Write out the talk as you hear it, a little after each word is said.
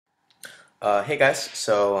Hey guys,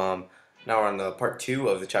 now we're on the part two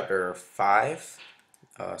of the chapter five.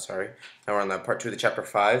 Sorry, now we're on the part two of the chapter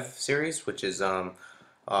five series, which is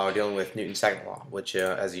dealing with Newton's second law, which,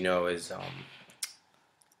 as you know, is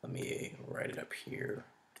let me write it up here.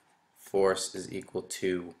 Force is equal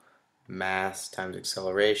to mass times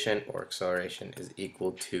acceleration, or acceleration is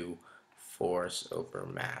equal to force over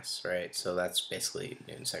mass, right? So that's basically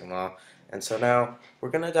Newton's second law. And so now we're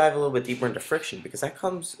gonna dive a little bit deeper into friction because that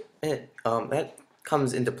comes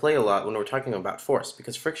into play a lot when we're talking about force,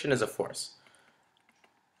 because friction is a force.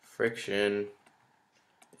 Friction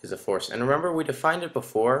is a force. And remember, we defined it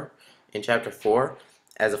before in chapter 4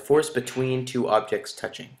 as a force between two objects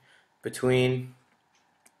touching. Between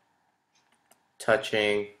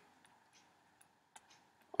touching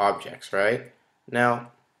objects, right?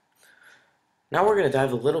 Now we're going to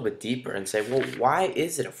dive a little bit deeper and say, well, why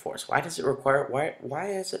is it a force? Why does it require, why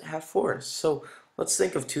does it have force? So let's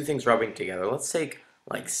think of two things rubbing together. Let's take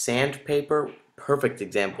like sandpaper, perfect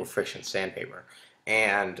example of friction, sandpaper,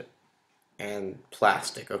 and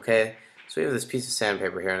plastic, okay? So we have this piece of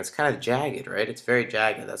sandpaper here, and it's kind of jagged, right? It's very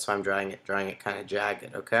jagged. That's why I'm drawing it kind of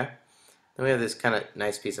jagged, okay? Then we have this kind of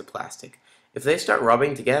nice piece of plastic. If they start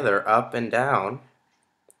rubbing together up and down,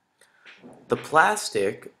 the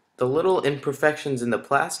plastic, the little imperfections in the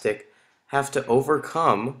plastic have to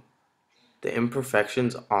overcome the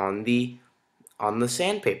imperfections on the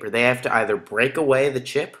sandpaper. They have to either break away the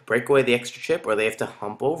chip, break away the extra chip, or they have to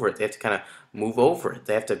hump over it. They have to kind of move over it.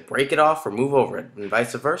 They have to break it off or move over it, and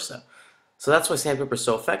vice versa. So that's why sandpaper is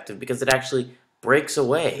so effective, because it actually breaks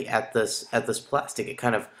away at this plastic. It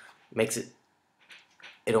kind of makes it,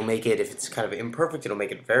 it'll make it, if it's kind of imperfect, it'll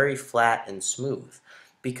make it very flat and smooth,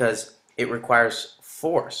 because it requires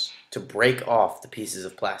force to break off the pieces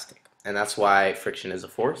of plastic. And that's why friction is a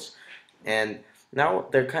force. And now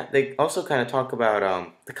they also kind of talk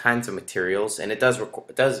about the kinds of materials, and it does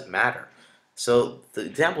matter. So the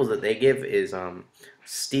examples that they give is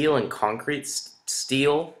steel and concrete.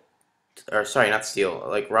 Steel, or sorry, not steel,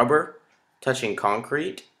 like rubber touching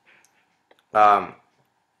concrete provides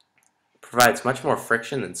much more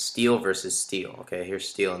friction than steel versus steel. Okay, here's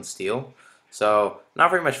steel and steel. So not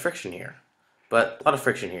very much friction here, but a lot of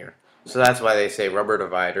friction here. So that's why they say rubber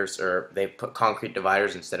dividers, or they put concrete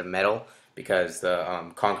dividers instead of metal, because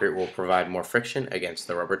the concrete will provide more friction against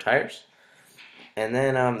the rubber tires. And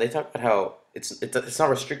then they talk about how it's not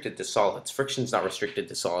restricted to solids. Friction's not restricted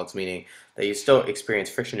to solids, meaning that you still experience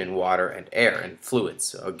friction in water and air and fluids.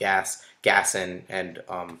 So gas and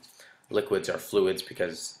liquids are fluids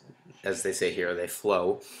because, as they say here, they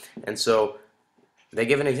flow. And so they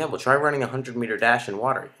give an example. Try running a 100-meter dash in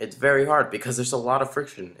water. It's very hard because there's a lot of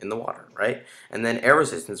friction in the water, right? And then air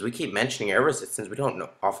resistance. We keep mentioning air resistance. We don't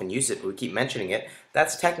often use it, but we keep mentioning it.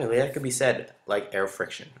 That could be said like air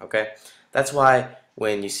friction, okay? That's why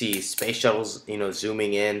when you see space shuttles,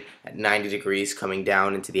 zooming in at 90 degrees coming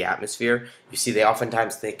down into the atmosphere, you see they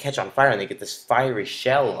catch on fire and they get this fiery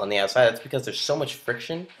shell on the outside. That's because there's so much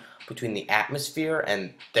friction between the atmosphere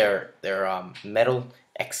and their metal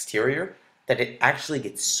exterior that it actually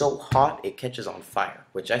gets so hot it catches on fire,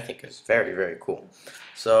 which I think is very, very cool.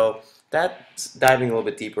 So that's diving a little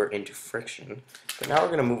bit deeper into friction. But now we're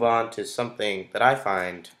going to move on to something that I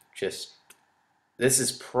find this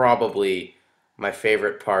is probably my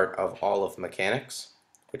favorite part of all of mechanics,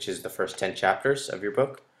 which is the first 10 chapters of your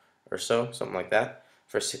book, or so, something like that.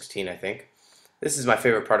 First 16, I think. This is my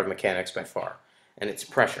favorite part of mechanics by far, and it's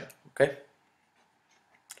pressure, okay?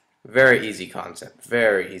 Very easy concept,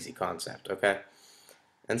 okay?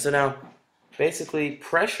 And so now, basically,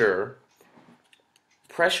 pressure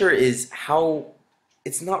is how,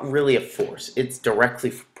 it's not really a force. It's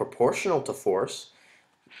directly proportional to force.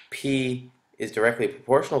 P is directly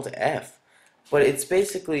proportional to F. But it's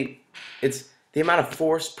basically, it's the amount of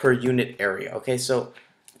force per unit area, okay? So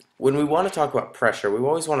when we want to talk about pressure, we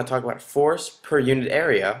always want to talk about force per unit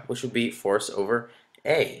area, which would be force over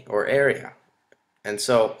A, or area. And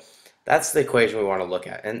so that's the equation we want to look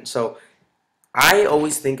at. And so I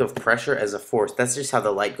always think of pressure as a force. That's just how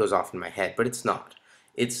the light goes off in my head, but it's not.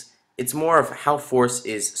 It's more of how force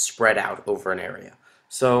is spread out over an area.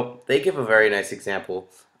 So they give a very nice example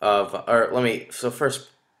of, so first,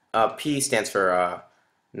 P stands for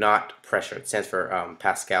not pressure. It stands for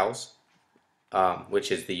pascals,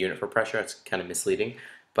 which is the unit for pressure. It's kind of misleading.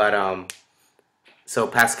 But so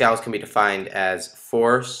pascals can be defined as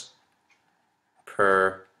force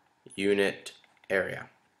per unit area,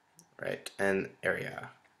 right? And area.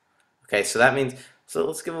 Okay, so that means, so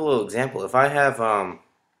let's give a little example. If I have,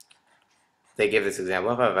 they give this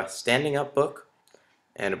example, if I have a standing up book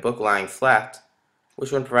and a book lying flat,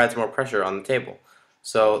 which one provides more pressure on the table?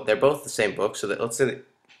 So they're both the same book. So that, let's say that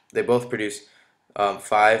they both produce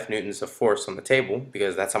 5 newtons of force on the table,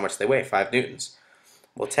 because that's how much they weigh, 5 newtons.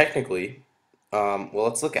 Well, technically, well,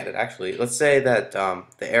 let's look at it actually. Let's say that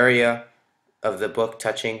the area of the book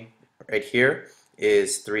touching right here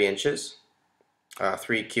is 3 inches,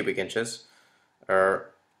 3 cubic inches, or,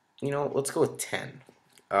 let's go with 10.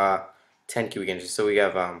 10 cubic inches. So we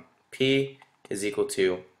have P is equal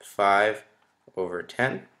to 5 over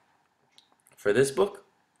 10 for this book.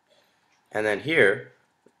 And then here,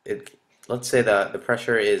 let's say the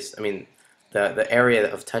pressure is, the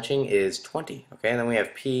area of touching is 20, okay? And then we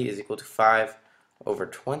have P is equal to 5 over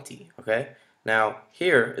 20, okay? Now,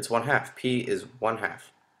 here, it's 1/2. P is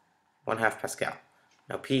 1/2, 1/2 Pascal.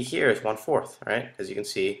 Now, P here is 1/4, right? As you can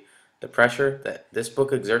see, the pressure that this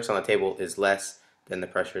book exerts on the table is less than the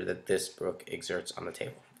pressure that this book exerts on the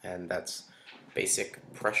table. And that's basic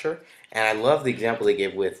pressure. And I love the example they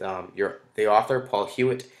give with the author, Paul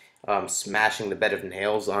Hewitt, smashing the bed of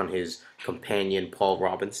nails on his companion, Paul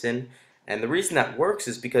Robinson. And the reason that works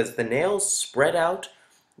is because the nails spread out.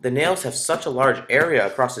 The nails have such a large area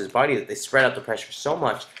across his body that they spread out the pressure so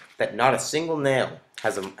much that not a single nail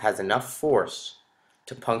has enough force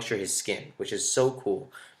to puncture his skin, which is so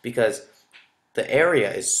cool because the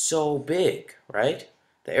area is so big, right?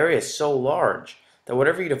 The area is so large that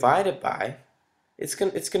whatever you divide it by, it's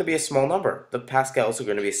gonna be a small number. The pascals are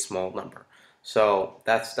gonna be a small number. So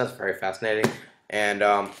that's very fascinating, and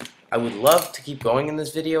I would love to keep going in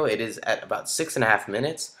this video. It is at about 6.5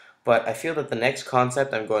 minutes, but I feel that the next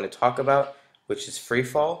concept I'm going to talk about, which is free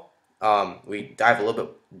fall, we dive a little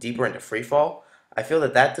bit deeper into free fall. I feel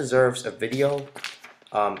that that deserves a video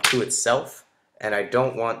to itself, and I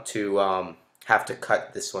don't want to have to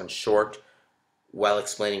cut this one short while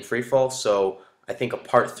explaining free fall. So I think a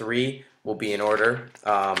part 3 will be in order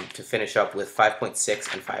to finish up with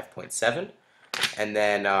 5.6 and 5.7. And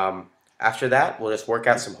then after that, we'll just work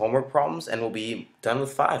out some homework problems and we'll be done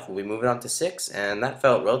with 5. We'll be moving on to 6, and that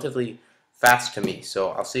felt relatively fast to me.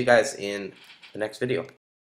 So I'll see you guys in the next video.